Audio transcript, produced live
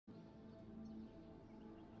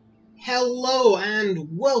Hello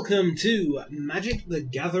and welcome to Magic the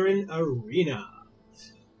Gathering Arena.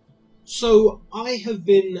 So, I have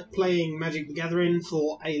been playing Magic the Gathering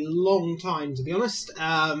for a long time, to be honest.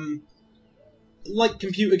 Like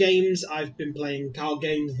computer games, I've been playing card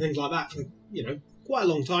games and things like that for, quite a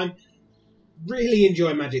long time. Really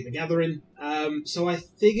enjoy Magic the Gathering, so I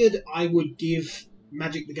figured I would give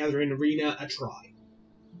Magic the Gathering Arena a try.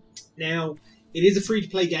 Now, it is a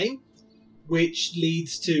free-to-play game, which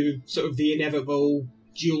leads to sort of the inevitable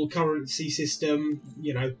dual currency system,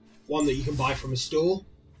 one that you can buy from a store,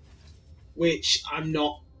 which I'm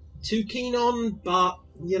not too keen on, but,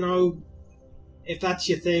 if that's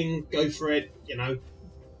your thing, go for it,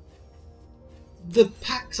 The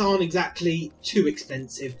packs aren't exactly too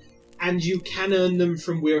expensive, and you can earn them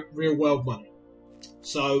from real-world money.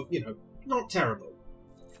 So, not terrible.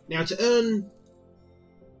 Now, to earn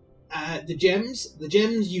the gems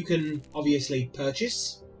you can obviously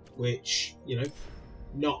purchase, which,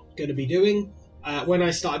 not going to be doing. When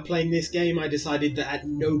I started playing this game, I decided that at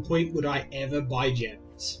no point would I ever buy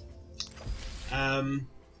gems.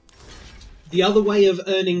 The other way of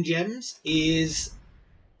earning gems is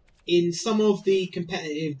in some of the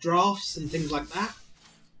competitive drafts and things like that.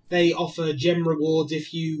 They offer gem rewards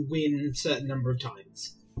if you win a certain number of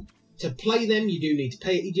times. To play them, you do need to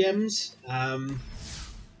pay 80 gems.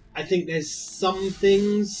 I think there's some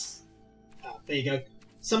things... there you go.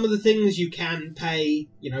 Some of the things you can pay,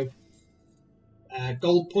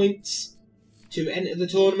 gold points to enter the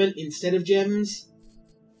tournament instead of gems.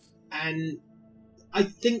 And I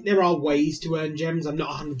think there are ways to earn gems. I'm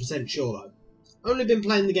not 100% sure, though. Only been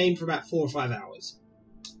playing the game for about 4 or 5 hours.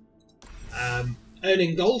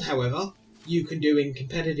 Earning gold, however, you can do in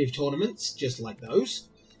competitive tournaments, just like those.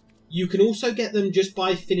 You can also get them just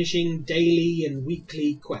by finishing daily and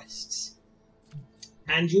weekly quests.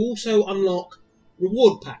 And you also unlock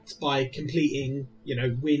reward packs by completing,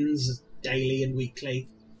 wins daily and weekly,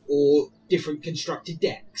 or different constructed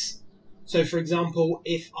decks. So, for example,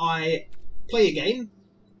 if I play a game,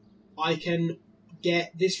 I can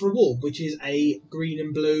get this reward, which is a green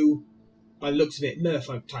and blue, by the looks of it,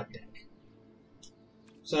 Merfolk type deck.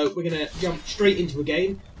 So we're going to jump straight into a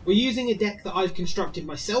game. We're using a deck that I've constructed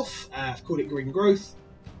myself. I've called it Green Growth.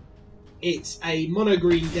 It's a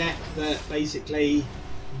mono-green deck that basically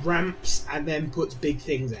ramps and then puts big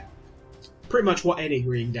things out. Pretty much what any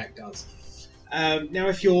green deck does. Now,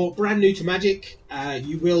 if you're brand new to Magic,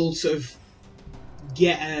 you will sort of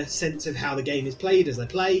get a sense of how the game is played as I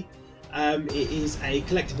play. It is a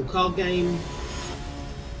collectible card game.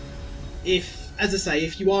 As I say,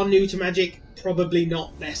 if you are new to Magic, probably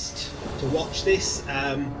not best to watch this.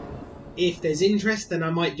 If there's interest, then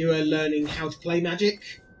I might do a learning how to play Magic.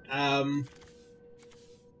 Oh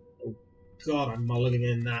god, I'm mulling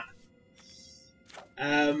in that.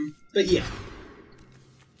 But yeah.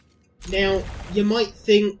 Now, you might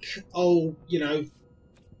think,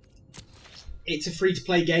 it's a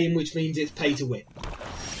free-to-play game, which means it's pay to win.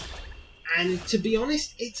 And to be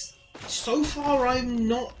honest, so far I'm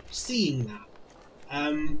not seeing that.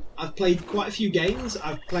 I've played quite a few games.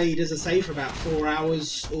 I've played, as I say, for about 4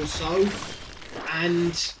 hours or so.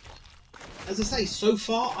 And, as I say, so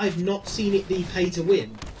far I've not seen it be pay to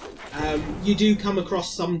win. You do come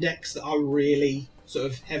across some decks that are really sort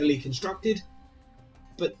of heavily constructed.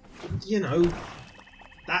 But,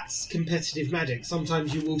 that's competitive Magic.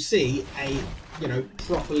 Sometimes you will see a,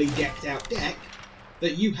 properly decked out deck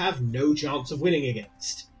that you have no chance of winning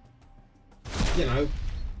against.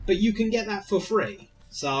 But you can get that for free,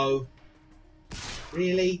 so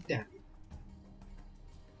really, damn.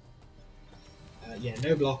 Yeah,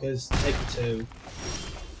 no blockers, take the 2.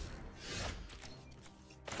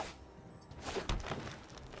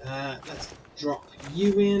 Let's drop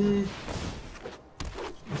you in.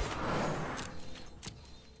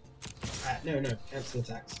 No, cancel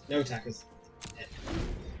attacks. No attackers.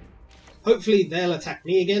 Hopefully they'll attack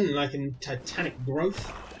me again and I can Titanic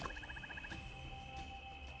Growth.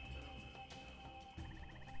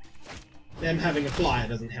 Them having a flyer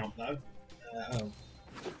doesn't help, though. Oh.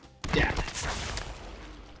 Damn it.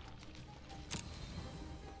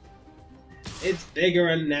 It's bigger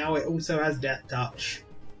and now it also has Death Touch.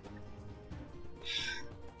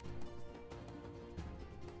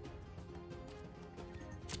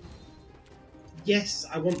 Yes,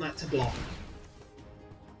 I want that to block.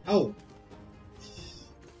 Oh.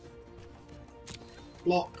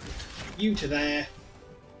 Block. You to there.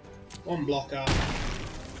 1 blocker.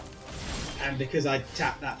 And because I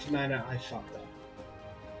tapped that for mana, I fucked up.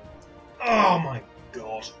 Oh my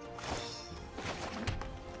god.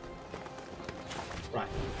 Right.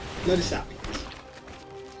 Notice that, please.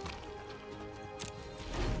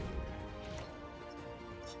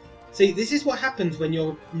 See, this is what happens when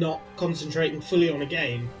you're not concentrating fully on a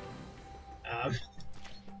game.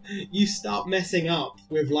 You start messing up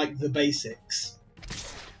with, like, the basics.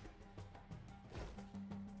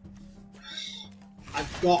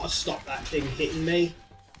 I've got to stop that thing hitting me.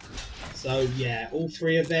 So, yeah, all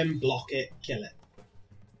three of them, block it, kill it.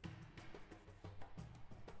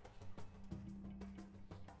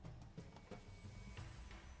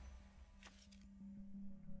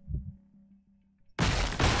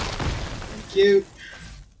 Thank you.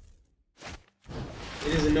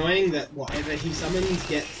 It is annoying that whatever he summons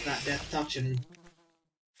gets that death touch and...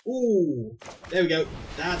 Ooh! There we go.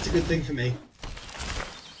 That's a good thing for me.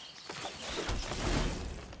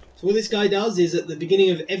 So what this guy does is at the beginning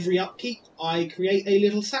of every upkeep, I create a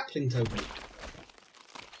little sapling token.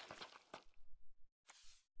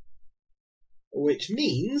 Which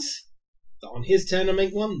means that on his turn I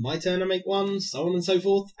make one, my turn I make one, so on and so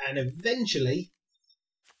forth, and eventually,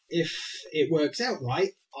 if it works out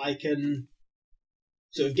right, I can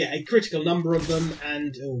sort of get a critical number of them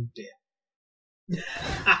and... oh dear.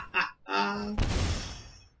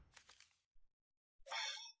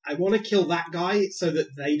 I want to kill that guy so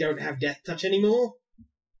that they don't have death touch anymore.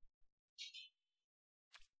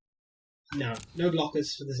 No, no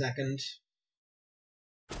blockers for the second.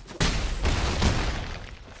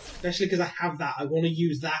 Especially because I have that, I want to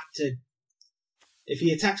use that to... If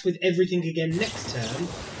he attacks with everything again next turn,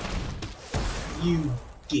 you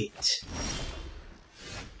get...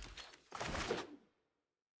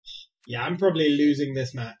 Yeah, I'm probably losing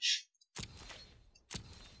this match.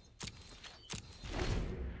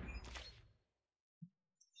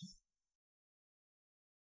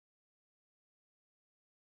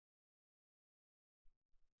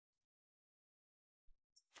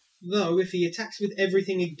 Though, if he attacks with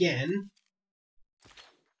everything again...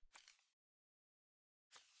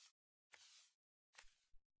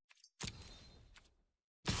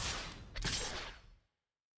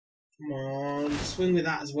 Come on, swing with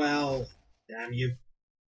that as well. Damn you.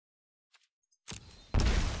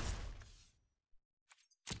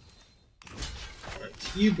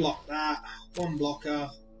 Right, you block that. One blocker.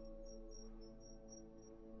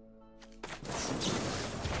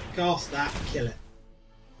 Cast that, kill it.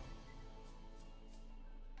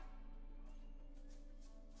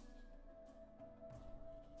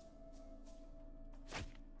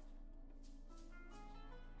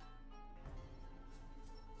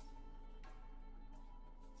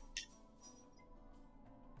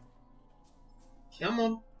 Come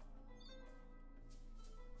on.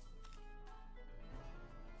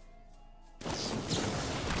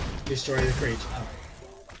 Destroy the creature. Oh.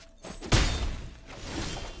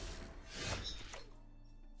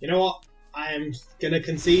 You know what? I am going to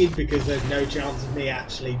concede because there's no chance of me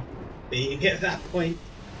actually beating it at that point.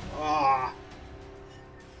 Ah.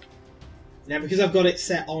 Now, because I've got it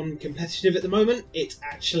set on competitive at the moment, it's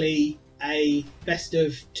actually a best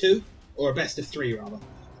of 2, or a best of 3 rather.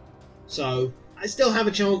 So... I still have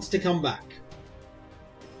a chance to come back.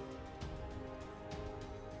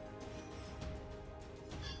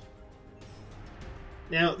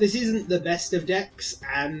 Now, this isn't the best of decks,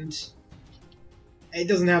 and it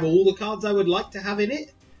doesn't have all the cards I would like to have in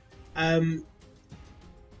it.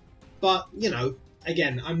 But, you know,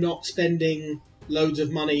 again, I'm not spending loads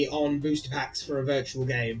of money on booster packs for a virtual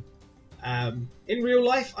game. In real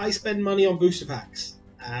life, I spend money on booster packs,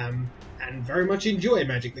 and very much enjoy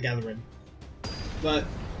Magic the Gathering. But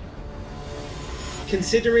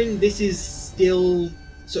considering this is still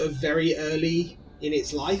sort of very early in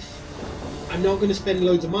its life, I'm not going to spend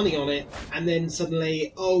loads of money on it and then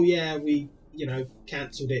suddenly, oh yeah, we, you know,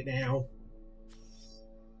 cancelled it now.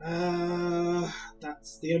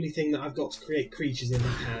 That's the only thing that I've got to create creatures in that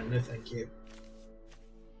hand. No thank you.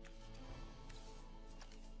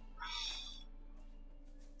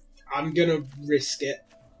 I'm going to risk it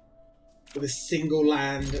with a single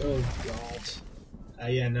land. Oh god.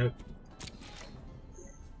 Yeah, no.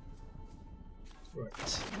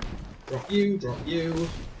 Right. Drop you, drop you.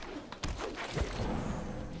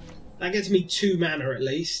 That gets me 2 mana at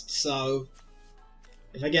least, so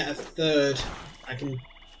if I get a third, I can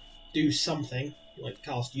do something, like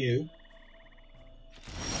cast you.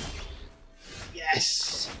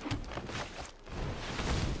 Yes!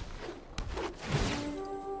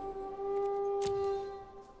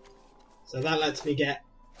 So that lets me get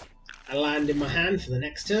a land in my hand for the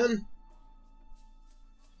next turn.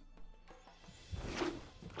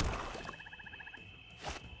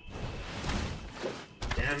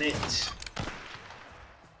 Damn it.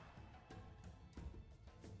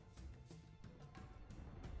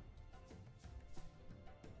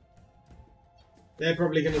 They're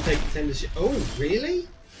probably going to take the 10 to... Oh, really?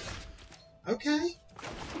 Okay.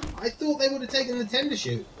 I thought they would have taken the tender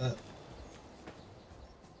shoot, but...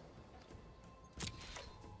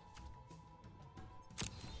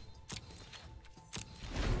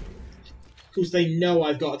 Of course, they know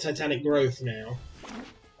I've got a Titanic Growth now.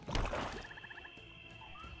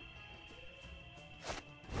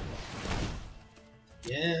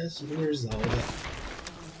 Yes, we can resolve it.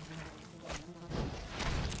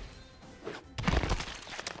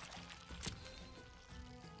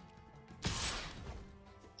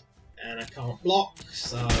 And I can't block,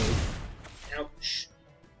 so... Ouch.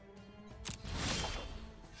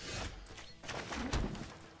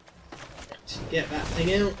 Right, get that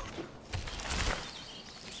thing out.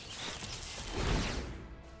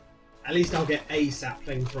 At least I'll get a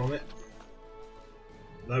sapling from it.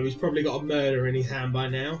 Though he's probably got a murder in his hand by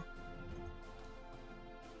now.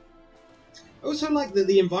 I also like that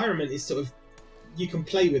the environment is sort of... You can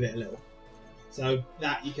play with it a little. So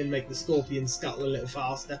that you can make the scorpion scuttle a little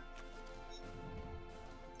faster.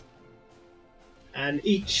 And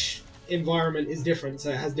each environment is different, so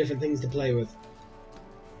it has different things to play with.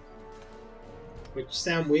 Which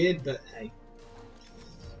sound weird, but hey.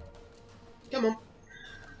 Come on.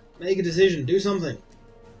 Make a decision. Do something.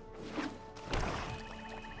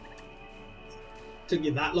 Took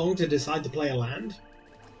you that long to decide to play a land?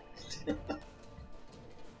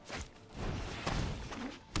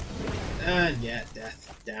 And yeah,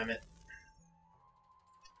 death. Damn it.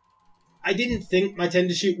 I didn't think my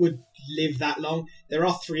tender shoot would live that long. There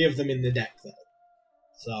are 3 of them in the deck, though.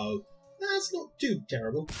 So, that's not too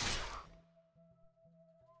terrible.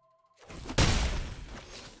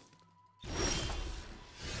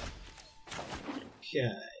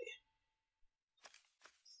 Okay.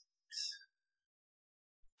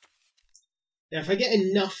 Now, if I get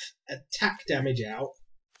enough attack damage out,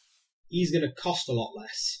 he's going to cost a lot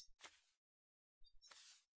less.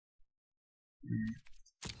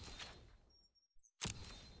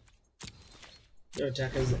 No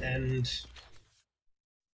attackers end.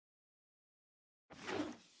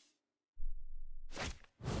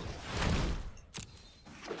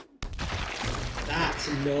 That's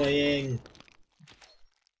annoying.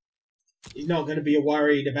 He's not going to be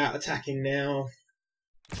worried about attacking now.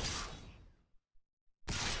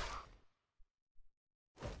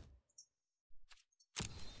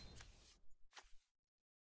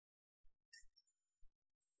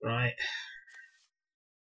 Right.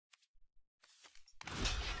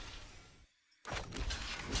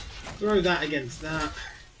 Throw that against that.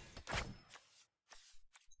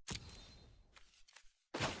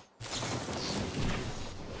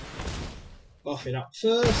 Buff it up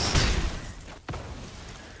first.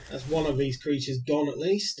 That's one of these creatures gone at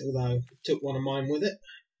least, although I took one of mine with it.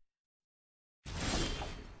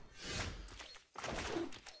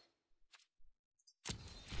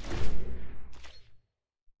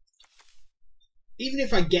 Even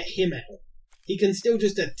if I get him out, he can still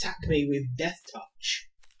just attack me with Death Touch.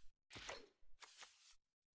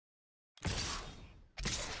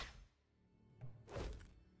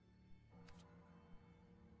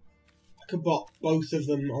 I could bot both of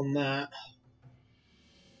them on that.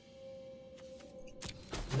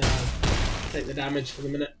 No, take the damage for the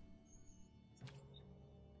minute.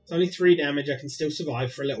 It's only 3 damage, I can still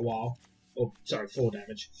survive for a little while. Or, sorry, 4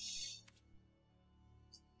 damage.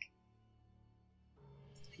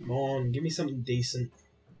 Come on, give me something decent.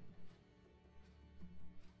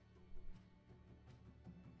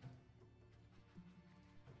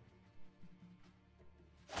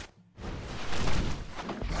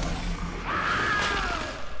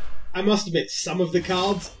 I must admit, some of the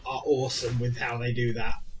cards are awesome with how they do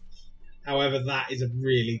that. However, that is a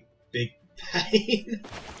really big pain.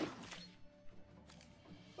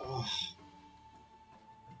 Oh.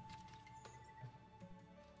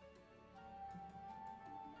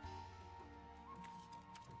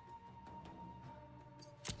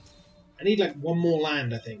 I need like one more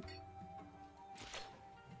land, I think.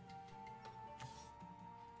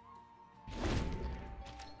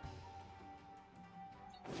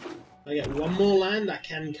 If I get one more land, I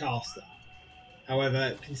can cast that.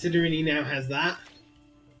 However, considering he now has that,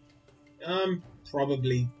 I'm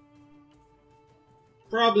probably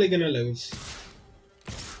gonna lose.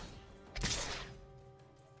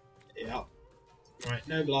 Yep. Right,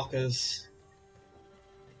 no blockers.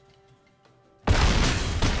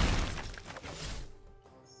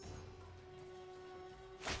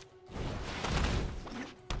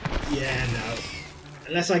 Yeah, no.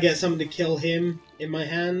 Unless I get something to kill him in my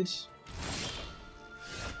hand.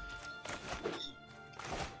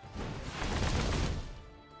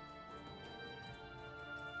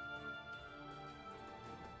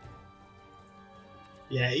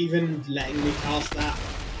 Yeah, even letting me cast that.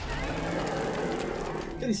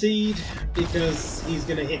 Concede, because he's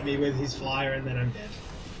going to hit me with his flyer and then I'm dead.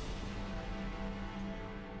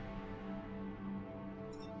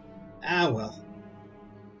 Ah well.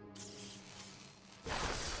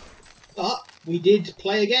 But we did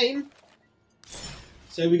play a game,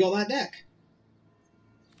 so we got that deck.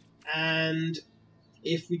 And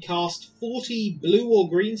if we cast 40 blue or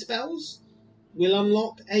green spells, we'll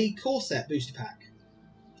unlock a core set booster pack.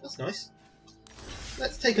 That's nice.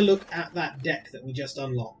 Let's take a look at that deck that we just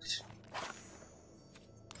unlocked.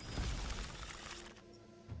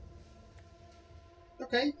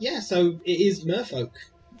 Okay, yeah, so it is Merfolk.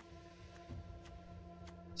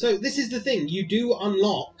 So this is the thing, you do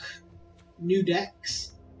unlock new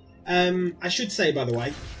decks. I should say, by the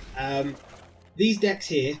way, these decks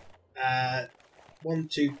here, 1,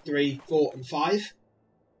 2, 3, 4, and 5,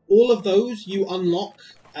 all of those you unlock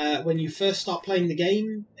when you first start playing the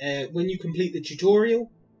game. When you complete the tutorial,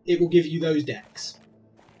 it will give you those decks.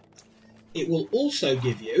 It will also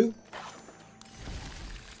give you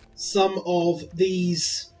some of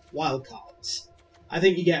these wildcards. I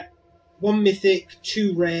think you get 1 mythic,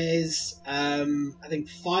 2 rares, I think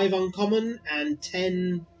 5 uncommon and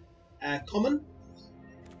 10 common.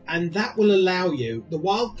 And that will allow you... The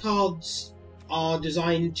wildcards are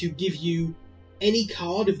designed to give you any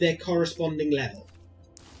card of their corresponding level.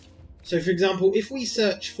 So for example, if we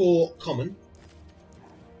search for common,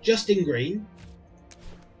 just in green,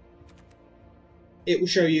 it will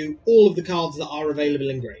show you all of the cards that are available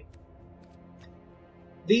in green.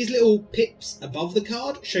 These little pips above the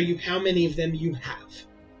card show you how many of them you have.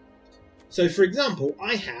 So for example,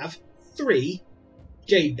 I have 3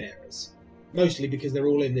 Jade Bearers, mostly because they're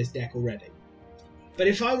all in this deck already. But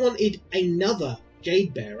if I wanted another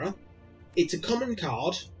Jade Bearer, it's a common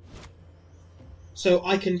card, so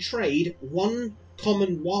I can trade 1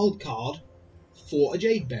 common wild card for a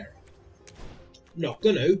Jade Bearer. Not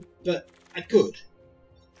gonna, but I could.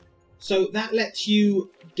 So that lets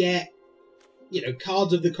you get, you know,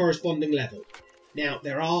 cards of the corresponding level. Now,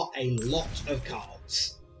 there are a lot of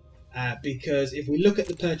cards, because if we look at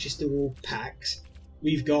the purchasable packs,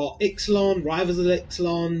 we've got Ixalan, Rivals of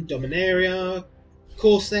Ixalan, Dominaria,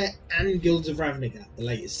 Core Set, and Guilds of Ravnica, the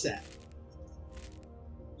latest set.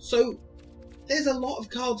 So, there's a lot of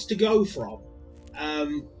cards to go from,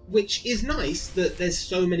 which is nice that there's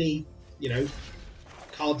so many, you know,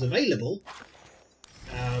 cards available.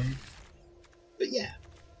 But yeah.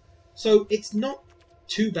 So it's not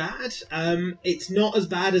too bad. It's not as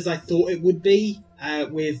bad as I thought it would be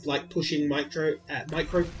with like pushing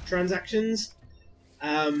microtransactions.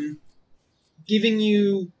 Giving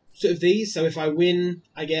you sort of these, so if I win,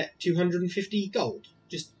 I get 250 gold,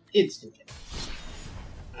 just instantly.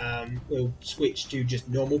 We'll switch to just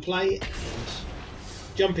normal play and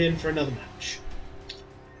jump in for another match.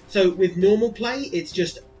 So with normal play, it's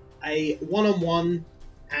just a one-on-one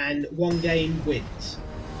and 1 game wins.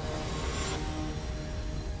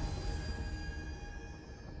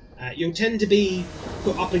 You'll tend to be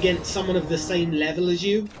put up against someone of the same level as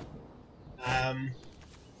you.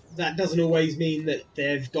 That doesn't always mean that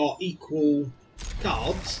they've got equal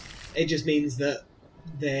cards. It just means that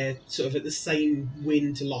they're sort of at the same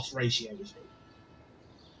win-to-loss ratio as you.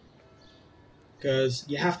 Because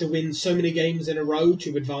you have to win so many games in a row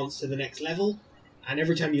to advance to the next level, and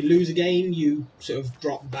every time you lose a game, you sort of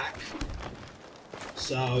drop back.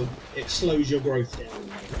 So it slows your growth down.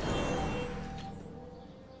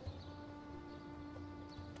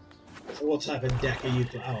 So what type of deck are you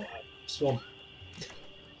playing? Oh, Swamp.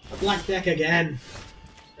 A black deck again.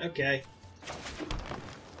 Okay.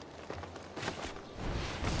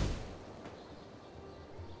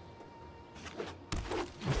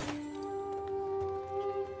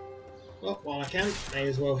 Well, while I can, may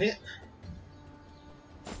as well hit.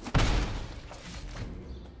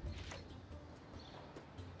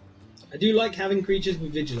 I do like having creatures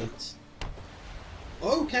with vigilance.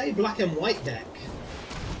 Okay, black and white deck.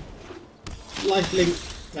 Lifelink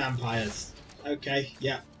vampires. Okay,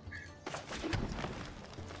 yeah.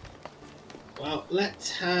 Well,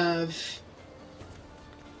 let's have...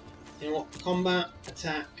 You know what? Combat,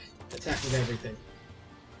 attack, attack with everything.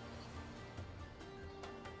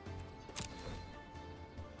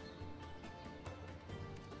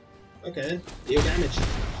 Okay then, deal damage.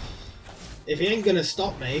 If he ain't gonna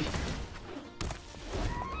stop me,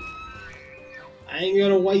 I ain't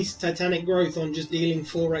gonna waste Titanic Growth on just dealing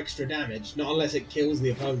 4 extra damage, not unless it kills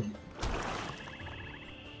the opponent.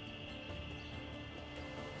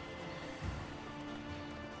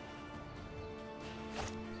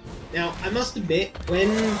 Now, I must admit, when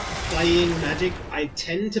playing Magic, I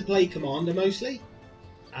tend to play Commander mostly,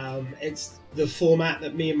 It's the format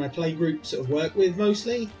that me and my playgroup sort of work with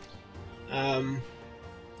mostly.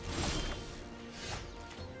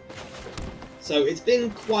 So it's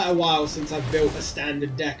been quite a while since I've built a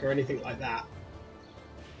standard deck or anything like that.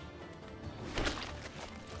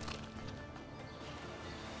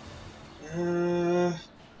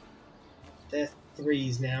 They're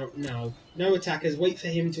 3s now. No. No attackers. Wait for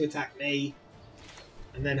him to attack me.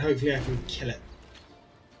 And then hopefully I can kill it.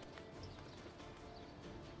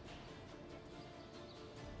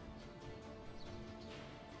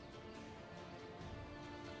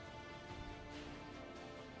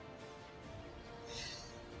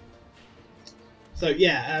 So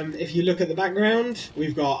yeah, if you look at the background,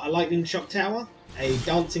 we've got a lightning shock tower, a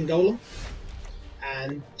dancing golem,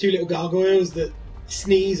 and 2 little gargoyles that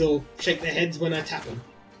sneeze or shake their heads when I tap them,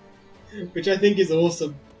 which I think is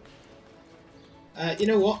awesome. You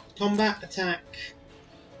know what? Combat, attack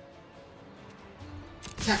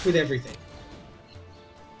with everything,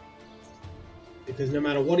 because no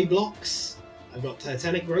matter what he blocks, I've got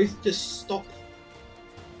Titanic Growth to stop.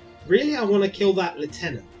 Really, I want to kill that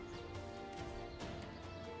lieutenant.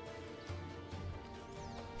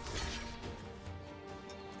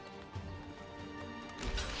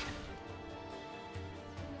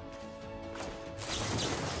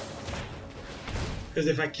 Because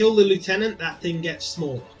if I kill the lieutenant, that thing gets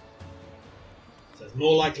smaller. So it's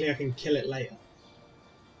more likely I can kill it later.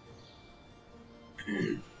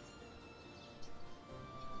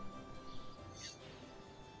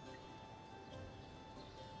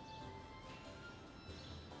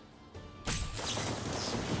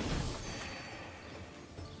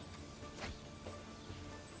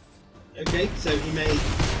 Okay, so he made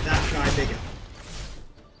that guy bigger.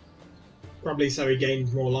 Probably so he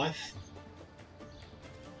gained more life.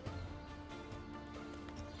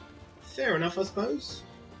 Fair enough, I suppose.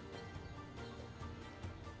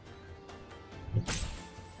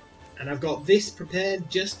 And I've got this prepared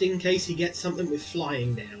just in case he gets something with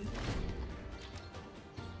flying down.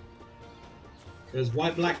 Because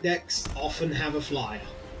white-black decks often have a flyer.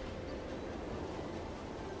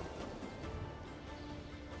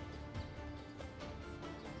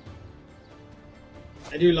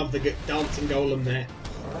 I do love the dancing golem there.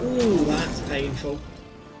 Ooh, that's painful.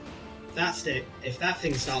 That's it. If that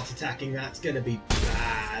thing starts attacking, that's going to be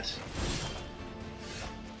bad.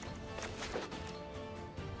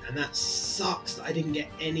 And that sucks that I didn't get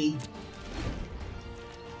any...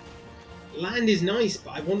 Land is nice,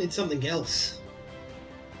 but I wanted something else.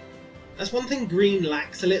 That's one thing green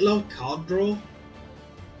lacks a little of, card draw.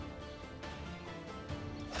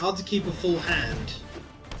 It's hard to keep a full hand.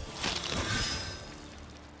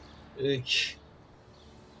 Ugh.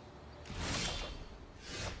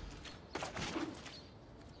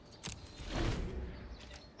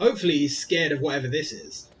 Hopefully he's scared of whatever this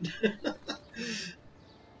is.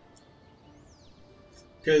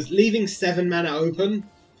 Because leaving 7 mana open,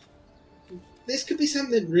 this could be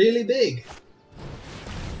something really big.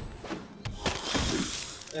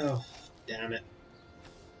 Oh, damn it.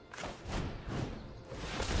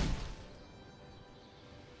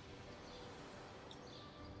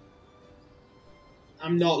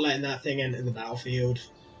 I'm not letting that thing enter the battlefield.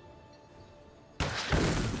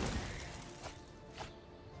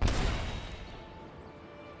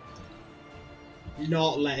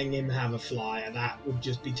 Not letting him have a flyer, that would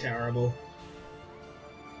just be terrible.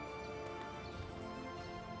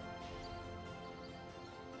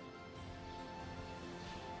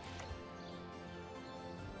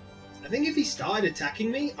 I think if he started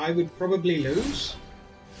attacking me, I would probably lose.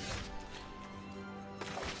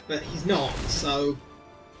 But he's not, so...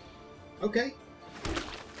 Okay.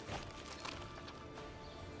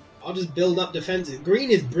 I'll just build up defenses.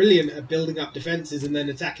 Green is brilliant at building up defenses and then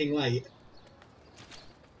attacking late.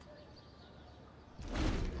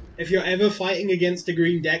 If you're ever fighting against a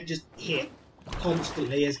green deck, just hit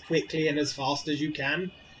constantly as quickly and as fast as you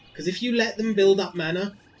can. Because if you let them build up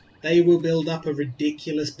mana, they will build up a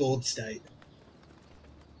ridiculous board state.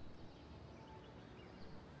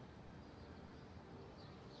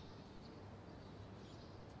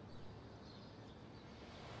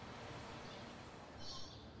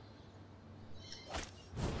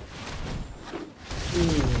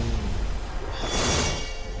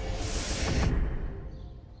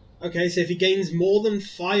 Okay, so if he gains more than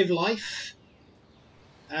 5 life,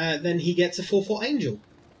 then he gets a 4/4 angel.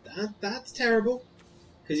 That's terrible.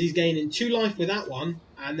 Because he's gaining 2 life with that one,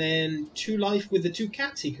 and then 2 life with the 2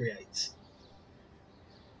 cats he creates.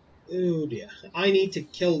 Oh dear. I need to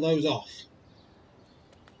kill those off.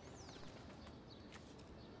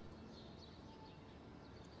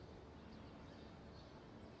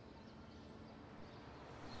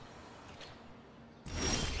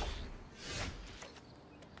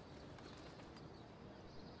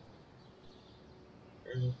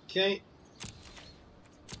 Okay.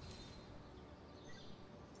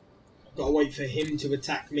 I've got to wait for him to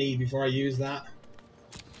attack me before I use that.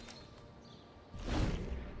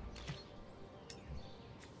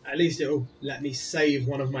 At least it'll let me save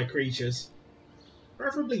one of my creatures.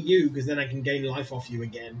 Preferably you, because then I can gain life off you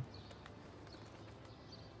again.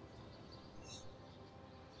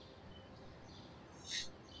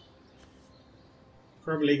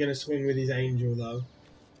 Probably going to swing with his angel, though.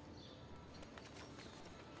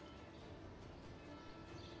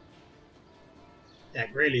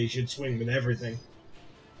 Heck, really, he should swing with everything.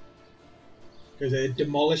 Because it'd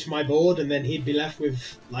demolish my board, and then he'd be left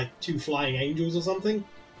with, like, 2 flying angels or something.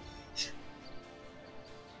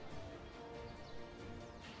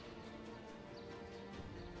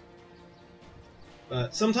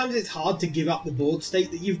 But sometimes it's hard to give up the board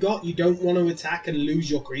state that you've got. You don't want to attack and lose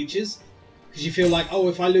your creatures. Because you feel like, oh,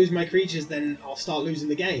 if I lose my creatures, then I'll start losing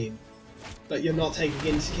the game. But you're not taking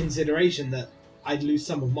into consideration that I'd lose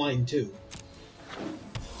some of mine too.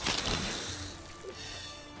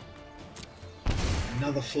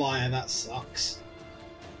 Another flyer, that sucks.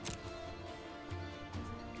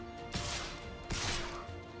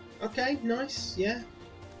 Okay, nice, yeah.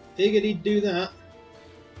 Figured he'd do that.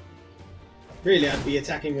 Really, I'd be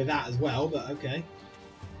attacking with that as well, but okay.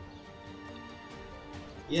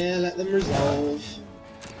 Yeah, let them resolve.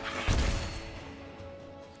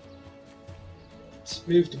 Let's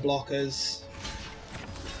move to blockers.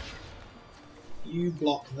 You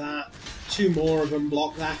block that. 2 more of them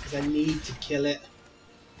block that because I need to kill it.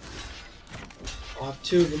 I'll have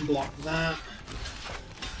 2 of them block that.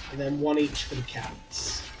 And then 1 each for the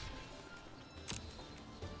cats.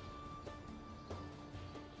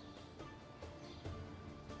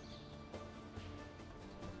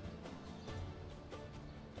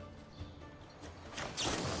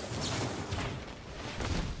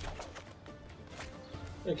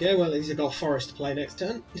 Okay, well, at least I've got Forest to play next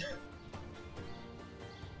turn.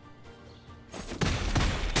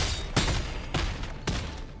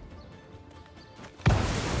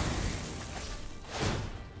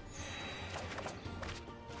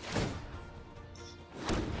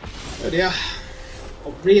 Oh dear.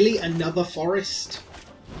 Oh, really? Another Forest?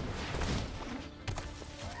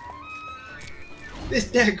 This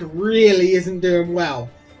deck really isn't doing well.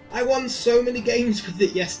 I won so many games with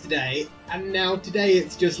it yesterday, and now today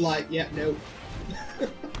it's just like, yeah, nope.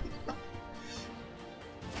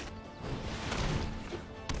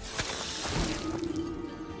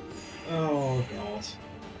 Oh god.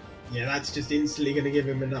 Yeah, that's just instantly going to give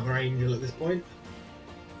him another angel at this point.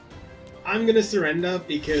 I'm going to surrender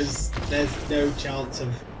because there's no chance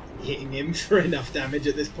of hitting him for enough damage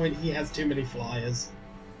at this point. He has too many flyers.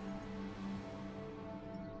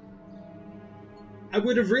 I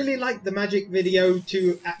would have really liked the Magic video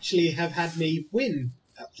to actually have had me win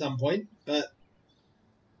at some point, but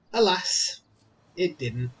alas, it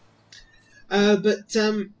didn't. But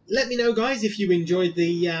let me know, guys, if you enjoyed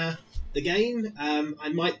the game. I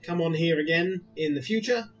might come on here again in the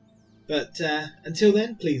future, but until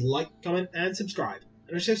then, please like, comment, and subscribe,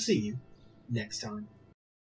 and I shall see you next time.